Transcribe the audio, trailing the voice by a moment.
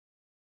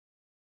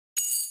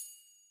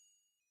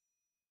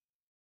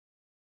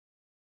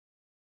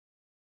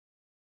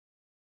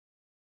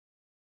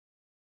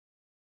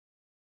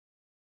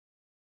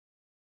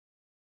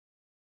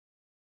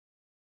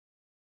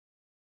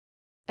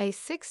A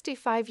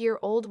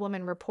 65-year-old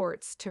woman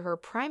reports to her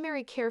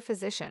primary care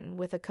physician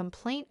with a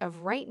complaint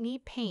of right knee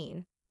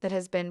pain that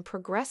has been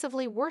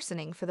progressively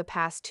worsening for the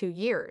past 2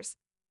 years.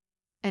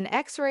 An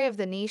X-ray of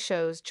the knee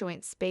shows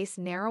joint space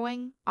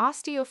narrowing,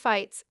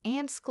 osteophytes,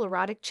 and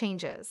sclerotic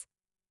changes.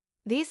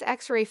 These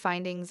X-ray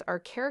findings are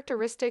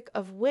characteristic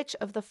of which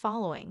of the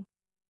following?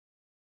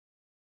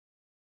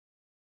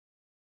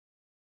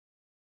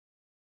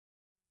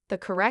 The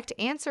correct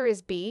answer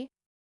is B.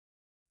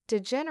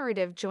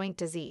 Degenerative joint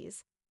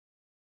disease.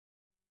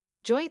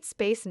 Joint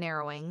space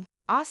narrowing,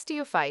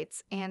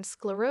 osteophytes, and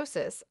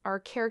sclerosis are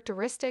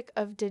characteristic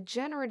of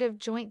degenerative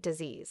joint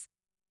disease.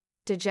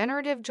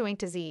 Degenerative joint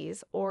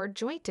disease, or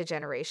joint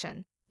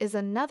degeneration, is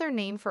another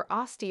name for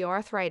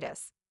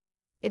osteoarthritis.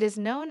 It is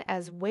known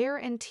as wear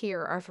and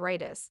tear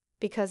arthritis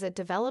because it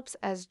develops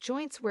as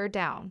joints wear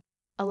down,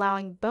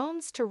 allowing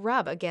bones to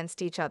rub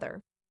against each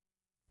other.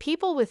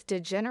 People with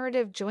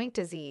degenerative joint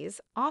disease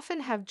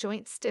often have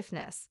joint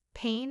stiffness,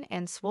 pain,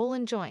 and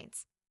swollen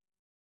joints.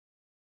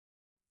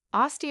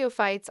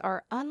 Osteophytes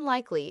are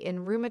unlikely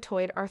in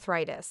rheumatoid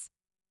arthritis.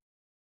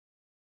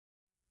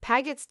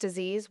 Paget's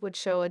disease would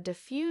show a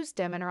diffuse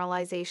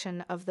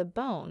demineralization of the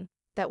bone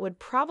that would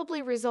probably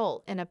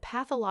result in a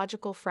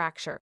pathological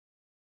fracture.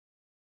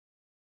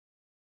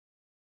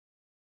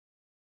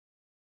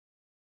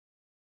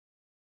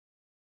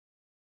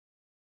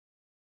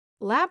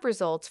 Lab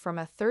results from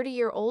a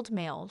 30-year-old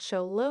male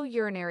show low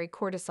urinary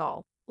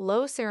cortisol,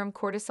 low serum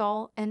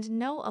cortisol, and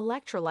no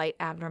electrolyte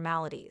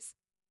abnormalities.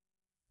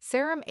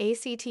 Serum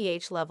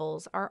ACTH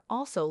levels are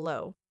also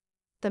low.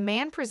 The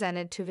man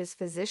presented to his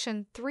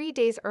physician 3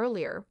 days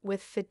earlier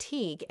with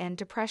fatigue and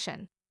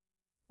depression.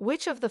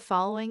 Which of the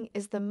following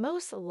is the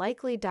most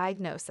likely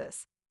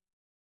diagnosis?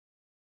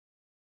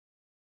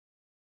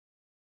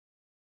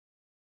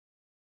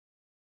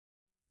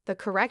 The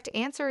correct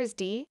answer is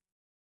D.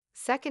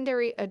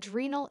 Secondary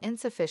adrenal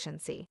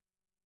insufficiency.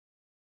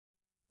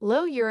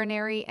 Low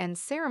urinary and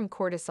serum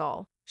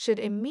cortisol should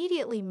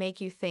immediately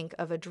make you think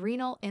of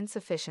adrenal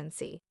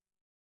insufficiency.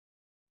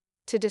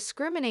 To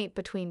discriminate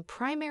between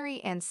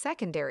primary and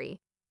secondary,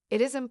 it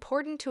is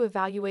important to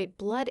evaluate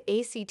blood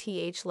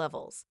ACTH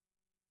levels.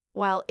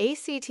 While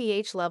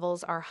ACTH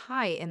levels are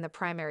high in the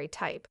primary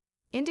type,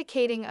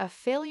 indicating a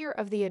failure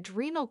of the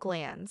adrenal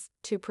glands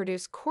to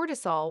produce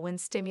cortisol when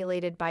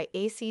stimulated by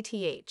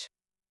ACTH,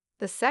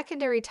 the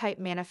secondary type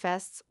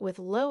manifests with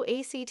low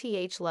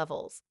ACTH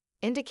levels,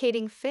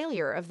 indicating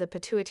failure of the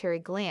pituitary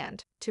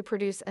gland to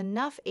produce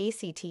enough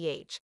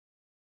ACTH.